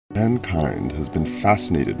Mankind has been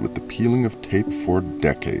fascinated with the peeling of tape for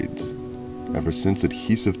decades. Ever since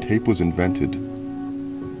adhesive tape was invented,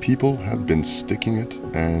 people have been sticking it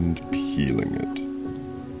and peeling it.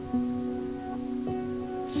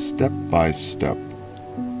 Step by step,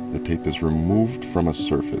 the tape is removed from a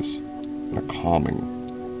surface in a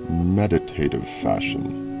calming, meditative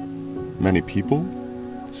fashion. Many people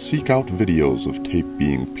seek out videos of tape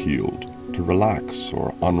being peeled to relax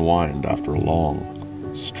or unwind after a long,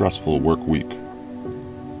 stressful work week.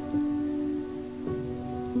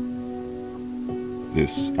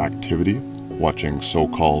 This activity, watching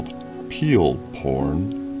so-called peel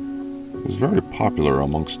porn, is very popular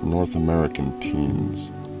amongst North American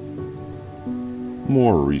teens.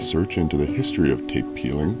 More research into the history of tape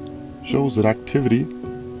peeling shows that activity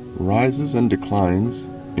rises and declines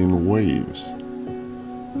in waves.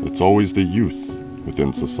 It's always the youth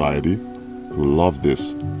within society who love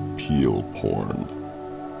this peel porn.